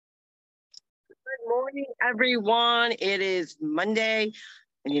Good morning, everyone. It is Monday,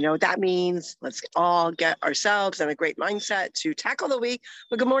 and you know what that means. Let's all get ourselves in a great mindset to tackle the week.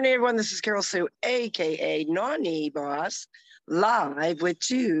 But good morning, everyone. This is Carol Sue, aka Nani Boss, live with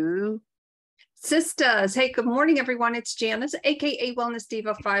two sisters. Hey, good morning, everyone. It's Janice, aka Wellness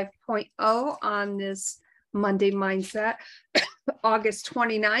Diva 5.0 on this Monday Mindset, August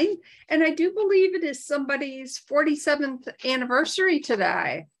 29th. And I do believe it is somebody's 47th anniversary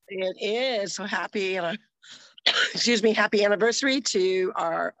today. It is. So happy, happy anniversary to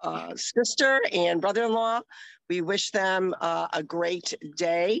our sister and brother-in-law. We wish them a great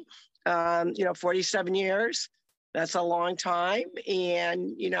day. 47 years, that's a long time.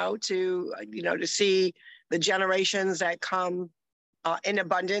 And, to see the generations that come in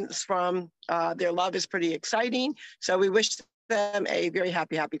abundance from their love is pretty exciting. So we wish them a very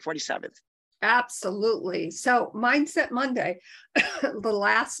happy 47th. Absolutely. So Mindset Monday, the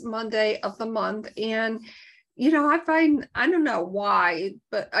last Monday of the month. And, I don't know why,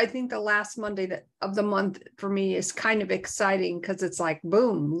 but I think the last Monday of the month for me is kind of exciting because it's like,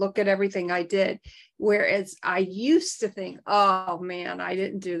 boom, look at everything I did. Whereas I used to think, oh man, I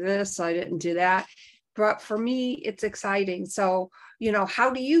didn't do this, I didn't do that. But for me, it's exciting. So, how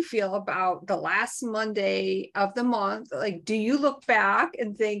do you feel about the last Monday of the month? Like, do you look back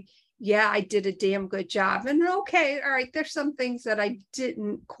and think, yeah, I did a damn good job. And okay, all right, there's some things that I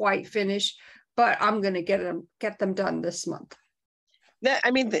didn't quite finish, but I'm going to get them done this month.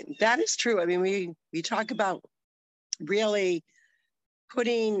 That is true. I mean, we talk about really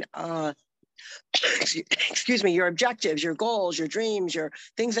putting, your objectives, your goals, your dreams, your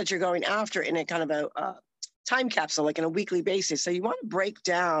things that you're going after in a kind of a time capsule, like on a weekly basis. So you want to break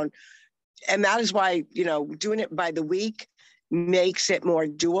down, and that is why, doing it by the week makes it more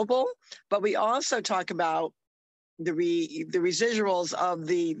doable. But we also talk about the residuals of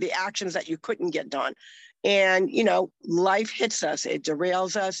the actions that you couldn't get done. And, life hits us, it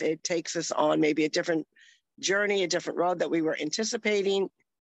derails us, it takes us on maybe a different journey, a different road that we were anticipating.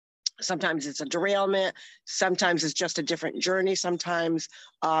 Sometimes it's a derailment. Sometimes it's just a different journey. Sometimes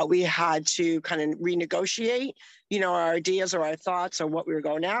we had to kind of renegotiate, our ideas or our thoughts or what we were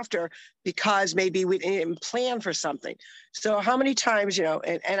going after because maybe we didn't plan for something. So how many times,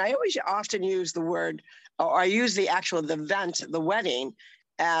 and I always often use the word, or I use the event, the wedding,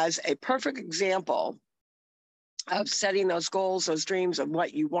 as a perfect example of setting those goals, those dreams of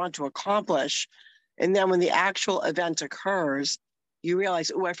what you want to accomplish. And then when the actual event occurs, you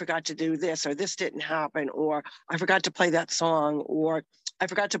realize, oh, I forgot to do this, or this didn't happen, or I forgot to play that song, or I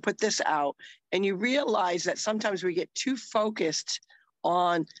forgot to put this out. And you realize that sometimes we get too focused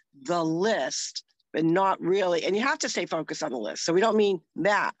on the list, but not really. And you have to stay focused on the list. So we don't mean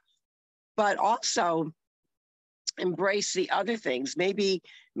that, but also embrace the other things. Maybe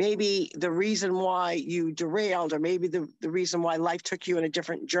the reason why you derailed, or maybe the reason why life took you in a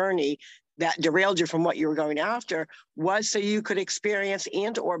different journey that derailed you from what you were going after was so you could experience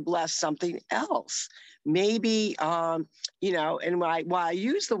and or bless something else. Maybe, and why I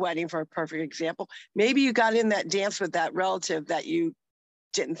use the wedding for a perfect example, maybe you got in that dance with that relative that you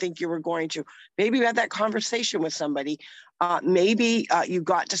didn't think you were going to. Maybe you had that conversation with somebody. Maybe you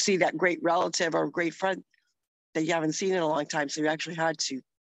got to see that great relative or great friend that you haven't seen in a long time. So you actually had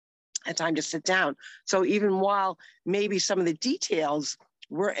time to sit down. So even while maybe some of the details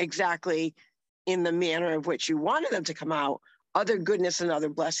were exactly in the manner of which you wanted them to come out, other goodness and other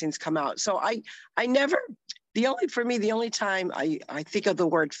blessings come out. So the only time I think of the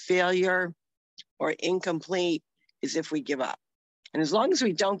word failure or incomplete is if we give up. And as long as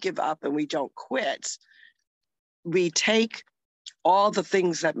we don't give up and we don't quit, we take all the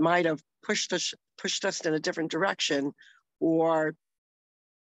things that might have pushed us in a different direction, or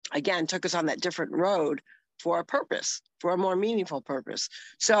again, took us on that different road for a purpose, for a more meaningful purpose.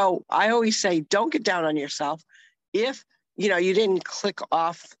 So I always say, don't get down on yourself. If, you didn't click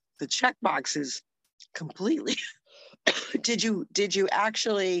off the check boxes completely, did you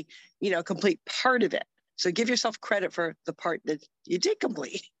actually, complete part of it? So give yourself credit for the part that you did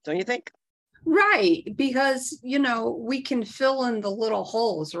complete, don't you think? Right. Because, we can fill in the little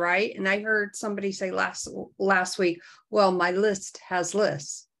holes, right? And I heard somebody say last week, well, my list has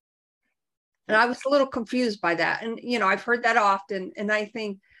lists. And I was a little confused by that. And, I've heard that often. And I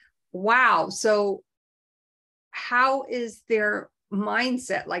think, wow, so how is their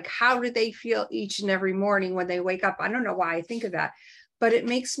mindset? Like, how do they feel each and every morning when they wake up? I don't know why I think of that, but it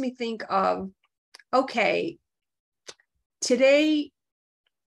makes me think of, okay, today,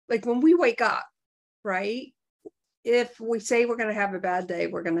 like when we wake up, right? If we say we're going to have a bad day,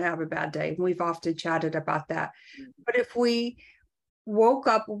 we're going to have a bad day. We've often chatted about that. But if we woke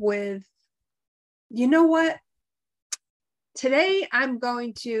up with you know what? Today I'm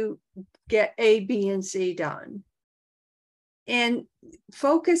going to get A, B, and C done. And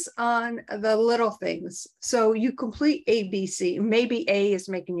focus on the little things. So you complete A, B, C. Maybe A is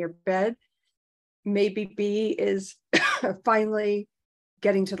making your bed. Maybe B is finally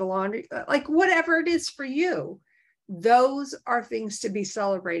getting to the laundry. Like whatever it is for you, those are things to be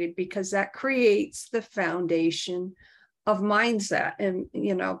celebrated because that creates the foundation of mindset. And,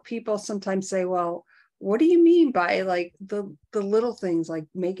 you know, people sometimes say, well, what do you mean by like the little things like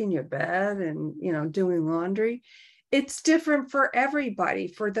making your bed and, you know, doing laundry? It's different for everybody.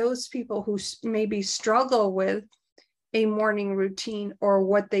 For those people who maybe struggle with a morning routine or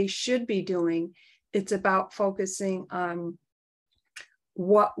what they should be doing, it's about focusing on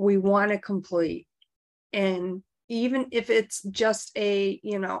what we want to complete. And even if it's just a,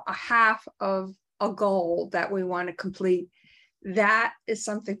 you know, a half of a goal that we want to complete, that is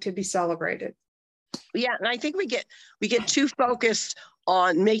something to be celebrated. Yeah, and I think we get too focused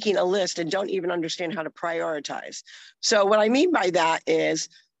on making a list and don't even understand how to prioritize. So what I mean by that is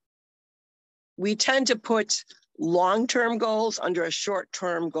we tend to put long-term goals under a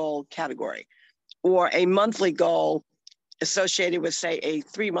short-term goal category, or a monthly goal associated with, say, a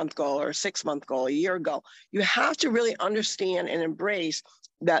 3-month goal or a 6-month goal, a year goal. You have to really understand and embrace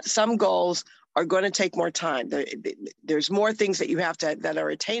that some goals are going to take more time. There's more things that you have to, that are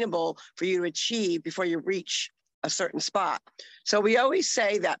attainable for you to achieve before you reach a certain spot. So we always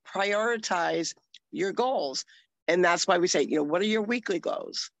say that prioritize your goals. And that's why we say, you know, what are your weekly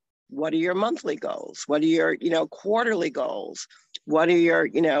goals? What are your monthly goals? What are your, you know, quarterly goals? What are your,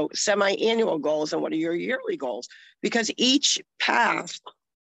 you know, semi-annual goals? And what are your yearly goals? Because each path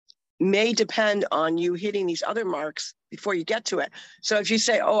may depend on you hitting these other marks before you get to it. So if you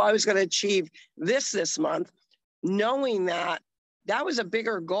say, oh, I was going to achieve this month, knowing that that was a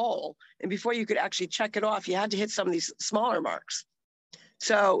bigger goal, and before you could actually check it off, you had to hit some of these smaller marks.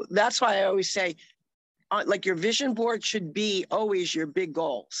 So that's why I always say, like, your vision board should be always your big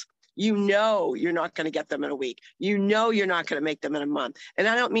goals. You know you're not going to get them in a week. You know you're not going to make them in a month. And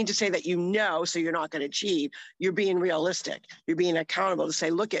I don't mean to say that you know, so you're not going to achieve. You're being realistic. You're being accountable to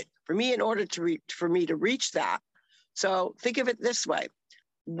say, look, for me, in order to for me to reach that. So think of it this way.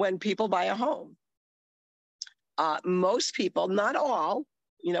 When people buy a home, most people, not all,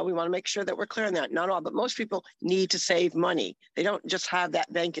 you know, we want to make sure that we're clear on that. Not all, but most people need to save money. They don't just have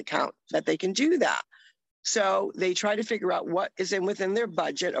that bank account that they can do that. So they try to figure out what is within their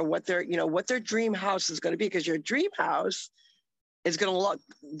budget, or what their, you know, what their dream house is going to be, because your dream house is going to look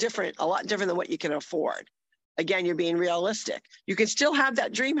different, a lot different than what you can afford. Again, you're being realistic. You can still have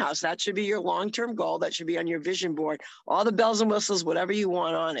that dream house. That should be your long-term goal. That should be on your vision board, all the bells and whistles, whatever you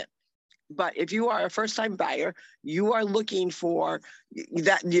want on it. But if you are a first-time buyer, you are looking for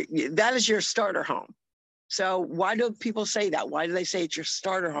that. That is your starter home. So why do people say that? Why do they say it's your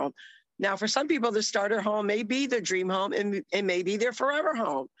starter home? Now, for some people, the starter home may be their dream home, and may be their forever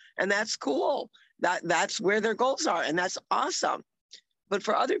home. And that's cool. That's where their goals are. And that's awesome. But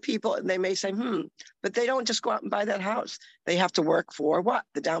for other people, they may say, but they don't just go out and buy that house. They have to work for what?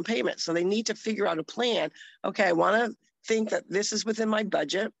 The down payment. So they need to figure out a plan. Okay, I want to think that this is within my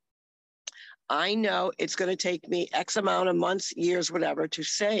budget. I know it's going to take me X amount of months, years, whatever, to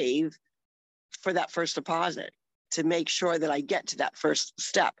save for that first deposit, to make sure that I get to that first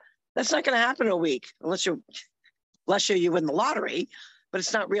step. That's not going to happen in a week, unless you win the lottery, but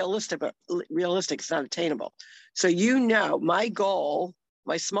it's not realistic. It's not attainable. So, you know, my goal,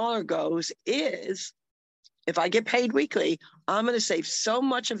 my smaller goals is, if I get paid weekly, I'm going to save so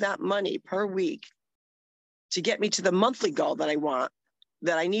much of that money per week to get me to the monthly goal that I want,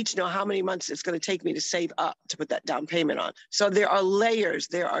 that I need to know how many months it's going to take me to save up to put that down payment on. So there are layers,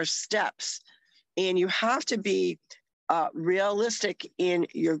 there are steps, and you have to be realistic in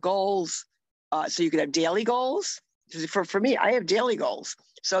your goals. So you could have daily goals. For me, I have daily goals.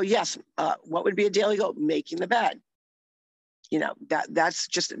 So yes, what would be a daily goal? Making the bed. You know, that's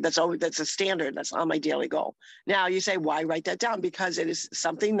a standard. That's on my daily goal. Now you say, why write that down? Because it is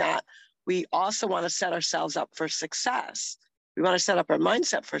something that we also want to set ourselves up for success. We want to set up our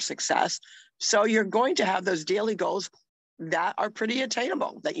mindset for success. So you're going to have those daily goals that are pretty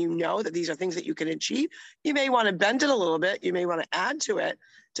attainable, that you know that these are things that you can achieve. You may want to bend it a little bit. You may want to add to it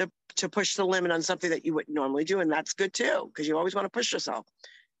to push the limit on something that you wouldn't normally do. And that's good too, because you always want to push yourself.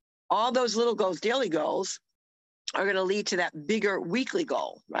 All those little goals, daily goals, are going to lead to that bigger weekly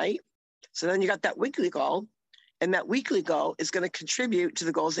goal, right? So then you got that weekly goal, and that weekly goal is going to contribute to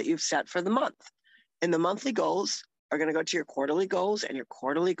the goals that you've set for the month. And the monthly goals are going to go to your quarterly goals, and your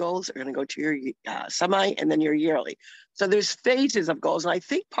quarterly goals are going to go to your semi, and then your yearly. So there's phases of goals. And I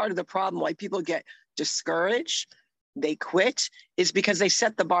think part of the problem why people get discouraged, they quit, is because they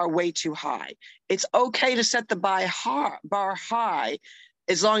set the bar way too high. It's okay to set the bar high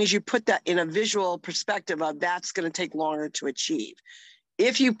as long as you put that in a visual perspective of that's going to take longer to achieve.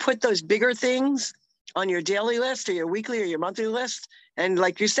 If you put those bigger things on your daily list or your weekly or your monthly list, and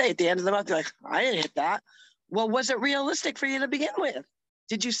like you say, at the end of the month, you're like, I didn't hit that. Well, was it realistic for you to begin with?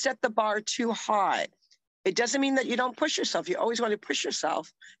 Did you set the bar too high? It doesn't mean that you don't push yourself. You always want to push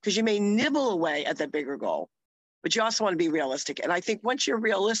yourself because you may nibble away at that bigger goal, but you also want to be realistic. And I think once you're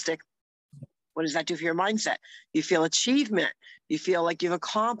realistic, what does that do for your mindset? You feel achievement. You feel like you've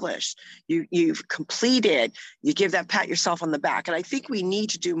accomplished. You've completed. You give that pat yourself on the back. And I think we need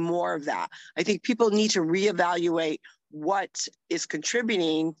to do more of that. I think people need to reevaluate what is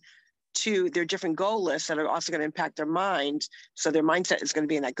contributing to their different goal lists that are also going to impact their mind. So their mindset is going to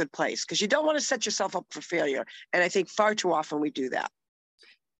be in that good place, because you don't want to set yourself up for failure. And I think far too often we do that.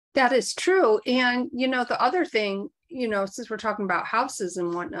 That is true. And, the other thing, since we're talking about houses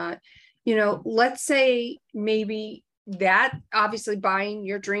and whatnot, let's say maybe that obviously buying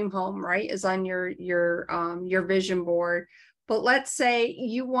your dream home, right, is on your vision board. But let's say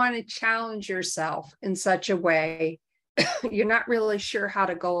you want to challenge yourself in such a way, you're not really sure how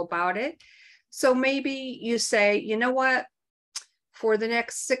to go about it. So maybe you say, you know what, for the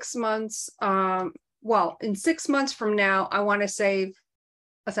next 6 months, in 6 months from now, I want to save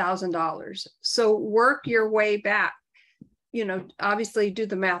 $1,000. So work your way back. Obviously do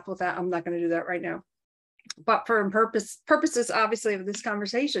the math with that. I'm not going to do that right now, but for purposes, obviously, of this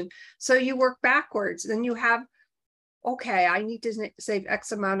conversation. So you work backwards, then you have, okay, I need to save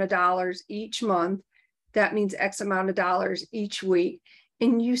X amount of dollars each month. That means X amount of dollars each week.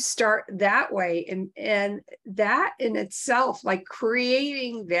 And you start that way. And that in itself, like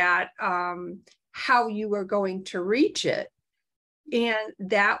creating that, how you are going to reach it. And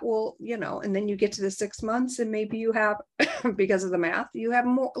that will, and then you get to the 6 months and maybe you have, because of the math, you have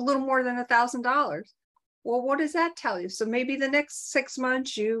a little more than $1,000. Well, what does that tell you? So maybe the next 6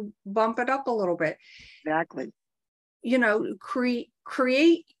 months you bump it up a little bit. Exactly.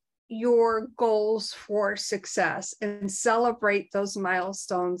 Create your goals for success and celebrate those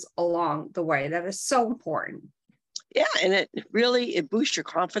milestones along the way. That is so important. Yeah, and it boosts your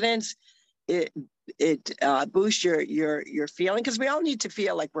confidence. It boosts your feeling, because we all need to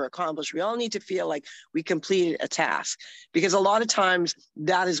feel like we're accomplished. We all need to feel like we completed a task, because a lot of times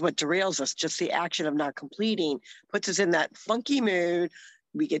that is what derails us. Just the action of not completing puts us in that funky mood.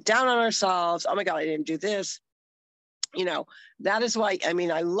 We get down on ourselves. Oh my God, I didn't do this. That is why,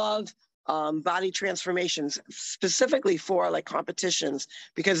 I love body transformations specifically for like competitions,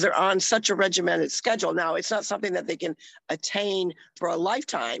 because they're on such a regimented schedule. Now, it's not something that they can attain for a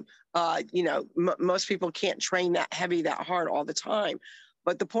lifetime. Most people can't train that heavy, that hard all the time.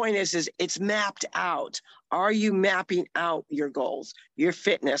 But the point is it's mapped out. Are you mapping out your goals, your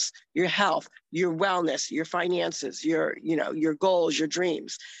fitness, your health, your wellness, your finances, your goals, your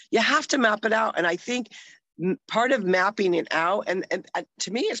dreams? You have to map it out. And I think part of mapping it out, and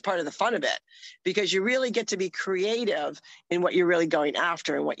to me, it's part of the fun of it, because you really get to be creative in what you're really going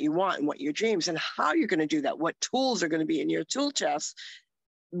after and what you want and what your dreams and how you're going to do that, what tools are going to be in your tool chest,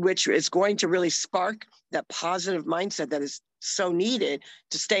 which is going to really spark that positive mindset that is so needed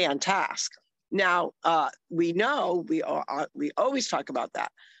to stay on task. Now, we know we always talk about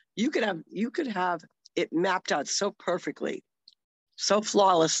that. You could have it mapped out so perfectly, so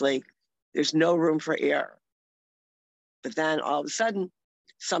flawlessly, there's no room for error. But then all of a sudden,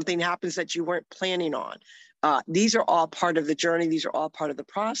 something happens that you weren't planning on. These are all part of the journey. These are all part of the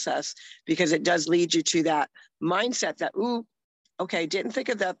process, because it does lead you to that mindset that, ooh, okay, didn't think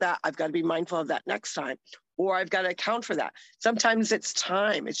of that. I've got to be mindful of that next time, or I've got to account for that. Sometimes it's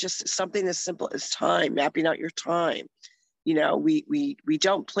time. It's just something as simple as time, mapping out your time. We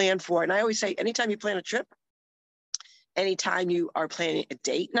don't plan for it. And I always say, anytime you plan a trip, anytime you are planning a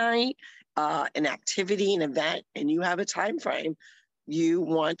date night, an activity, an event, and you have a time frame, you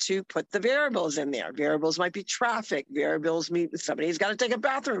want to put the variables in there. Variables might be traffic. Variables mean somebody's got to take a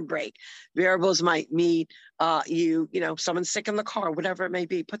bathroom break. Variables might mean someone's sick in the car, whatever it may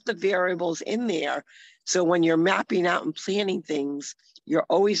be. Put the variables in there. So when you're mapping out and planning things, you're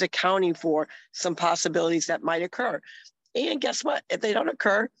always accounting for some possibilities that might occur. And guess what? If they don't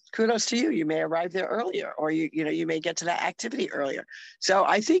occur, kudos to you. You may arrive there earlier, or you may get to that activity earlier. So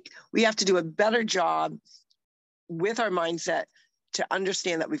I think we have to do a better job with our mindset to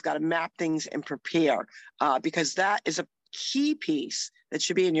understand that we've got to map things and prepare, because that is a key piece that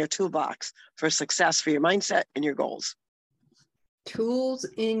should be in your toolbox for success for your mindset and your goals. Tools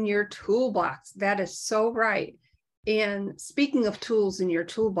in your toolbox. That is so right. And speaking of tools in your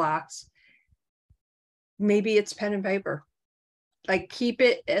toolbox, maybe it's pen and paper. Like, keep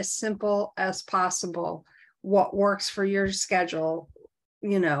it as simple as possible. What works for your schedule,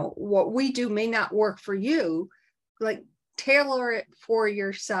 what we do may not work for you. Like, tailor it for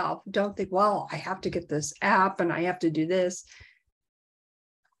yourself. Don't think, well, I have to get this app and I have to do this.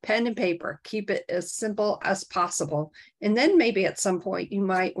 Pen and paper, keep it as simple as possible. And then maybe at some point you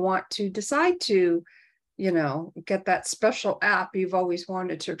might want to decide to, get that special app you've always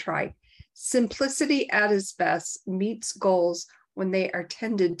wanted to try. Simplicity at its best meets goals when they are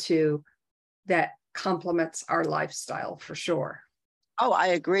tended to, that complements our lifestyle for sure. Oh, I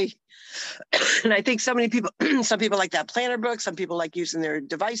agree. And I think so many people, some people like that planner book, some people like using their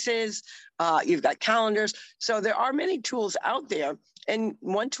devices. You've got calendars. So there are many tools out there, and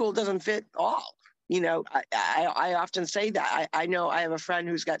one tool doesn't fit all. I often say that. I know I have a friend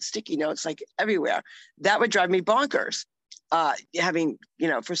who's got sticky notes like everywhere. That would drive me bonkers.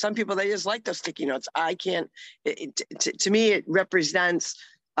 For some people, they just like those sticky notes. I can't, to me, it represents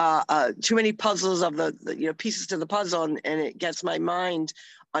too many puzzles of the pieces to the puzzle, and it gets my mind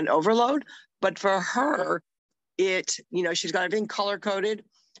on overload. But for her, she's got everything color coded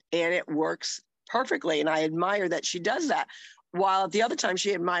and it works perfectly. And I admire that she does that. While at the other time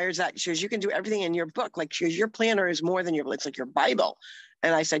she admires that she goes, you can do everything in your book. Like, she goes, your planner is more than it's like your Bible.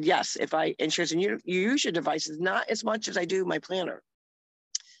 And I said, yes, and she goes, and you use your devices, not as much as I do my planner.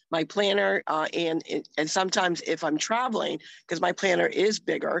 And sometimes if I'm traveling, because my planner is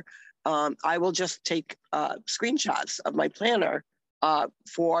bigger, I will just take screenshots of my planner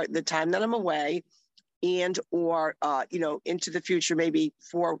for the time that I'm away, and or into the future, maybe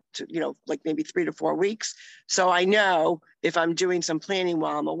maybe 3 to 4 weeks. So I know if I'm doing some planning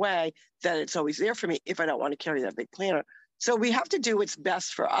while I'm away, that it's always there for me if I don't want to carry that big planner. So we have to do what's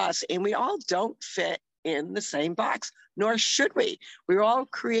best for us, and we all don't fit in the same box, nor should we. We're all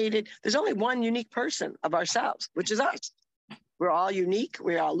created. There's only one unique person of ourselves, which is us. We're all unique.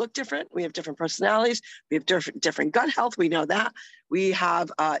 We all look different. We have different personalities. We have different gut health. We know that. We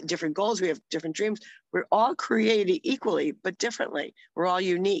have different goals. We have different dreams. We're all created equally, but differently. We're all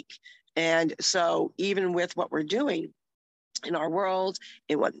unique. And so even with what we're doing in our world,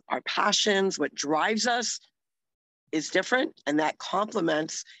 in what our passions, what drives us, is different, and that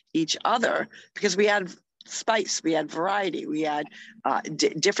complements each other, because we add spice, we add variety, we add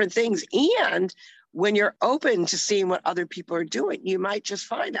different things. And when you're open to seeing what other people are doing, you might just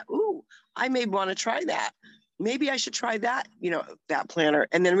find that, ooh, I may want to try that. Maybe I should try that, that planner,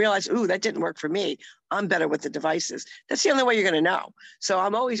 and then realize, ooh, that didn't work for me. I'm better with the devices. That's the only way you're going to know. So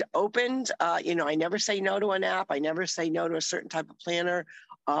I'm always open. I never say no to an app. I never say no to a certain type of planner.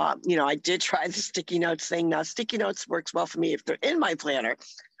 I did try the sticky notes thing. Now, sticky notes works well for me if they're in my planner,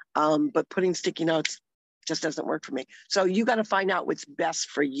 but putting sticky notes just doesn't work for me. So you got to find out what's best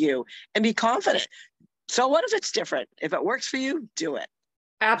for you and be confident. So what if it's different? If it works for you, do it.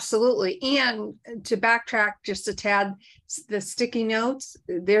 Absolutely. And to backtrack just a tad, the sticky notes,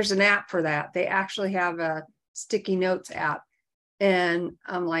 there's an app for that. They actually have a sticky notes app. And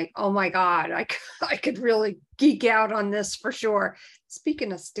I'm like, oh my God, I could really geek out on this for sure.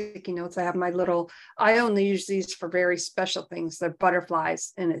 Speaking of sticky notes, I only use these for very special things. They're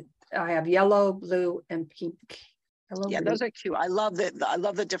butterflies, and I have yellow, blue, and pink. Yeah, those are cute. I love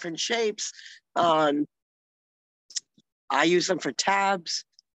the different shapes. I use them for tabs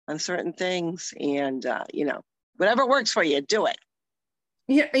on certain things, and whatever works for you, do it.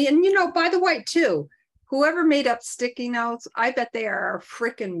 Yeah, and by the way, too, whoever made up sticky notes, I bet they are a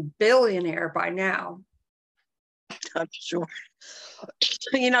freaking billionaire by now. I'm sure.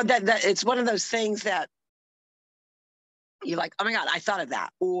 That it's one of those things that you're like, oh my God, I thought of that,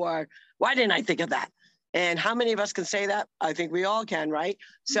 or why didn't I think of that? And how many of us can say that? I think we all can, right?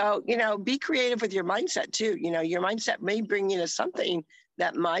 So, be creative with your mindset too. Your mindset may bring you to something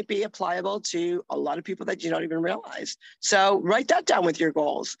that might be applicable to a lot of people that you don't even realize. So write that down with your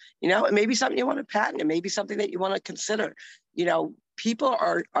goals. It may be something you want to patent. It may be something that you want to consider. People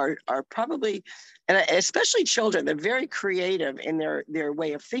are probably, and especially children, they're very creative in their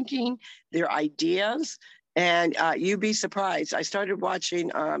way of thinking, their ideas. And you'd be surprised. I started watching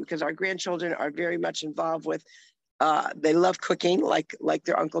because our grandchildren are very much involved with, they love cooking like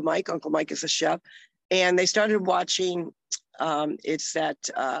their Uncle Mike. Uncle Mike is a chef. And they started watching, it's that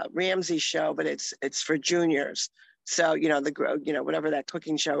Ramsay show, but it's for juniors. So, whatever that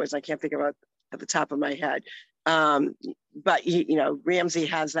cooking show is, I can't think of it at the top of my head. But, Ramsay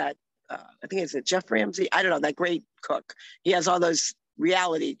has that, I think it's Jeff Ramsay. I don't know, that great cook. He has all those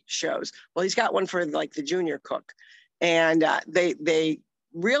reality shows. Well, he's got one for like the junior cook, and they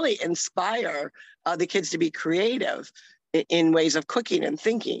really inspire the kids to be creative in ways of cooking and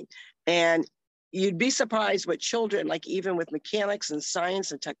thinking. And you'd be surprised what children, like even with mechanics and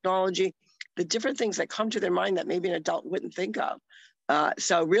science and technology, the different things that come to their mind that maybe an adult wouldn't think of.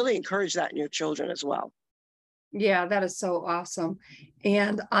 So really encourage that in your children as well. Yeah, that is so awesome.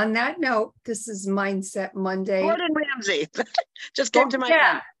 And on that note, this is Mindset Monday. Gordon Ramsay just came to my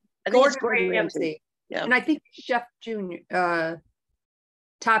head. I think it's Gordon Ramsay. Yeah. And I think Chef Junior,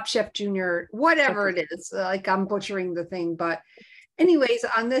 Top Chef Junior, whatever it is. Like I'm butchering the thing, but anyways,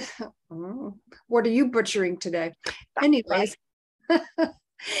 on this, what are you butchering today? Anyways,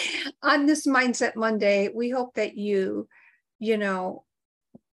 on this Mindset Monday, we hope that you know,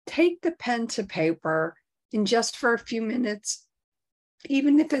 take the pen to paper and just for a few minutes,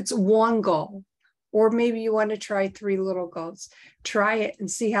 even if it's one goal, or maybe you want to try 3 little goals, try it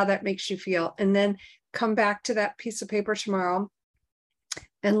and see how that makes you feel. And then come back to that piece of paper tomorrow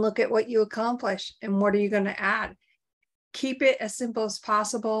and look at what you accomplished and what are you going to add. Keep it as simple as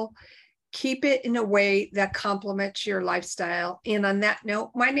possible. Keep it in a way that complements your lifestyle. And on that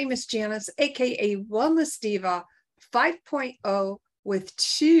note, my name is Janice, aka Wellness Diva 5.0 with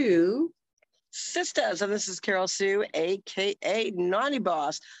 2 sisters. And this is Carol Sue, aka Naughty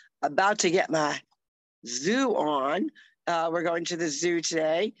Boss, about to get my zoo on. We're going to the zoo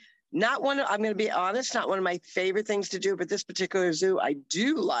today. I'm going to be honest, not one of my favorite things to do, but this particular zoo I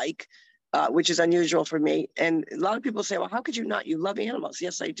do like, which is unusual for me. And a lot of people say, well, how could you not? You love animals.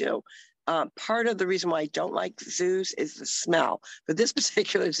 Yes, I do. Part of the reason why I don't like zoos is the smell. But this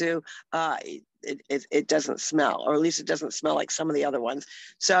particular zoo, it doesn't smell, or at least it doesn't smell like some of the other ones.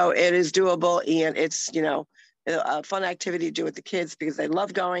 So it is doable, and it's, a fun activity to do with the kids because they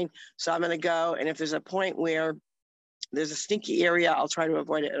love going. So I'm going to go. And if there's a point where there's a stinky area, I'll try to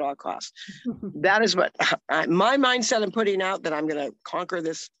avoid it at all costs. That is what my mindset I'm putting out, that I'm going to conquer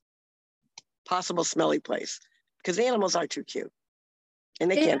this possible smelly place because the animals are too cute and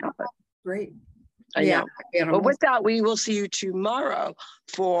they can't help it. Great. I know. But with that, we will see you tomorrow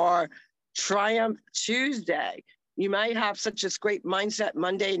for Triumph Tuesday. You might have such a great Mindset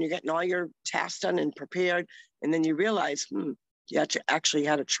Monday and you're getting all your tasks done and prepared. And then you realize, you actually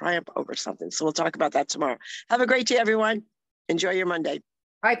had a triumph over something. So we'll talk about that tomorrow. Have a great day, everyone. Enjoy your Monday.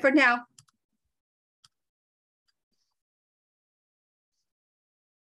 Bye for now.